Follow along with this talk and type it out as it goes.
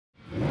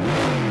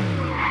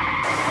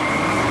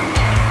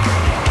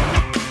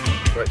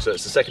So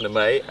it's the 2nd of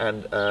May,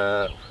 and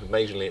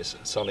amazingly it's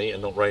sunny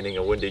and not raining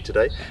or windy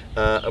today.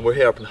 And we're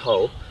here up in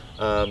Hull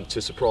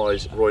to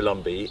surprise Roy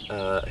Lumby,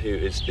 who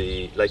is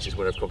the latest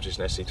winner of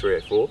competition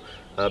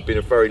SC384. Been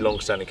a very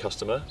long-standing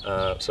customer,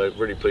 so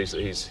really pleased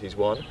that he's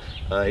won.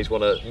 He's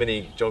won a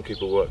Mini John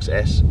Cooper Works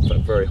S,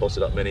 very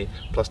hotted up Mini,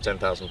 plus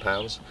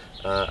 £10,000,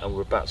 and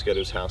we're about to go to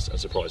his house and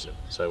surprise him.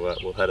 So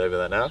we'll head over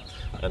there now,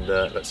 and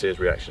let's see his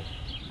reaction.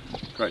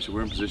 Great, so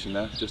we're in position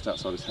now, just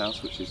outside his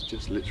house, which is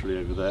just literally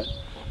over there.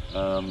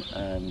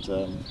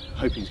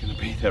 Hoping he's going to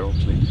be there,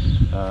 obviously,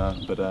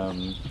 but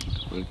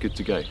we're good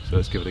to go, so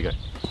let's give it a go.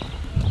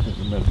 I think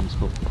the melting's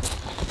full.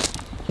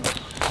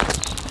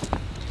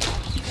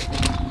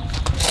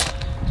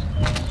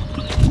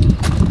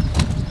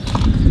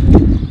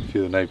 A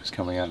few of the neighbours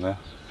coming out now.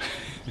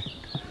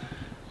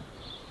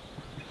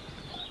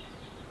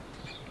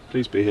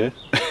 Please be here.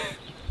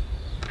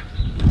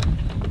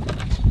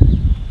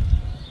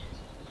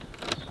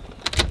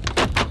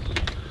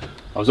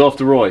 I was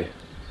after Roy.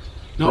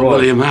 Not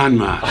William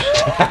Hindmarch.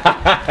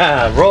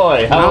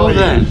 Roy, how are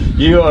then?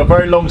 You are a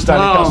very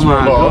long-standing customer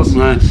of ours,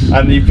 God,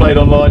 and you've played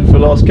online for the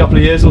last couple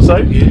of years or so?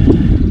 Yeah.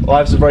 Well, I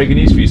have some very good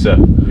news for you, sir.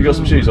 Have you got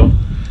some shoes on?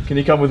 Can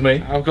you come with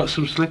me? I've got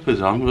some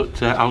slippers on,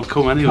 but I'll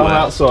come anyway. Come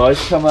outside,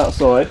 come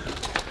outside.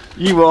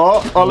 You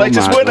are our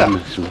latest winner.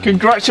 Goodness.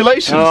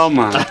 Congratulations. Oh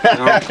man.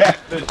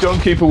 The John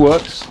Cooper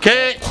Works.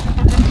 Kate!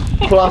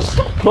 Plus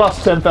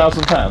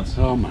 £10,000.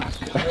 Oh my God.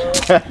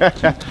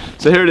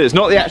 So here it is,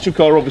 not the actual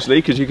car obviously,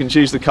 because you can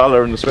choose the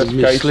colour and the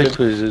specification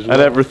slippers as well.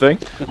 and everything,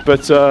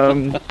 but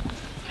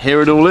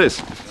here it all is.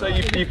 So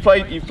you've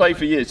played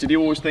for years. Did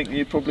you always think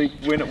you'd probably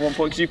win at one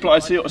point?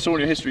 Because I saw in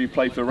your history you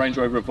played for Range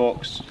Rover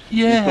Vox.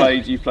 Yeah.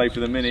 You've played for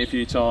the Mini a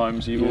few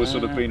times. You've always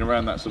sort of been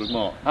around that sort of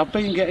mark. I've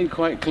been getting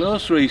quite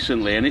close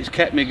recently, and it's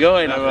kept me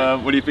going. So,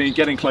 well, you've been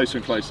getting closer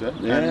and closer.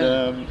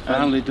 Yeah. And,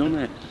 finally done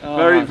it. Oh,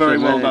 very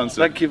well done,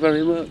 sir. Thank you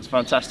very much. It's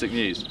fantastic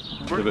news.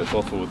 A little bit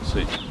far forward the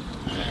seat.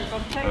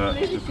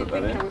 Just put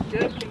that in.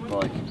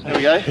 Right. There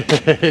we go.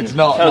 It's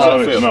not. How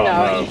does that feel?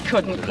 No, you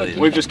couldn't.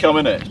 We've just come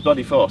in it. It's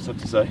bloody fast, I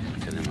have to say. I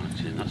can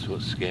imagine, that's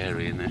what's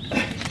scary, isn't it?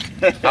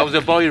 I was a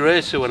boy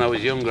racer when I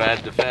was younger. I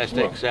had the first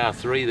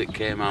XR3 that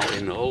came out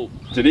in Hull.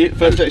 Did you?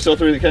 First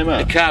XR3 that came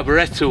out? The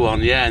carburettor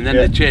one, yeah, and then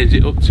they changed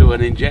it up to an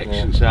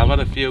injection. So I've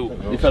had a few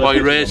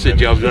boy racer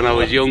jobs when I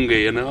was younger,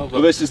 you know.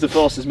 Well, this is the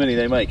fastest Mini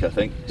they make, I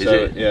think. Is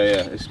it?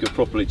 Yeah, It's got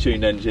properly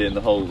tuned engine, the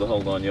whole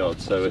 9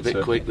 yards. So it's a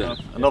bit quick then.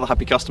 Another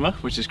happy customer,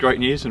 which is great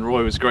news, and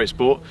Roy was a great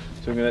sport.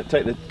 So I'm going to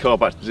take the car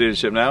back to the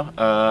dealership now,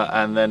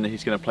 and then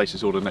he's going to place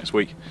his order next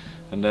week,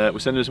 and we'll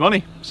send him his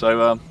money.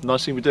 So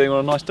nice thing we're doing on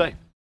a nice day.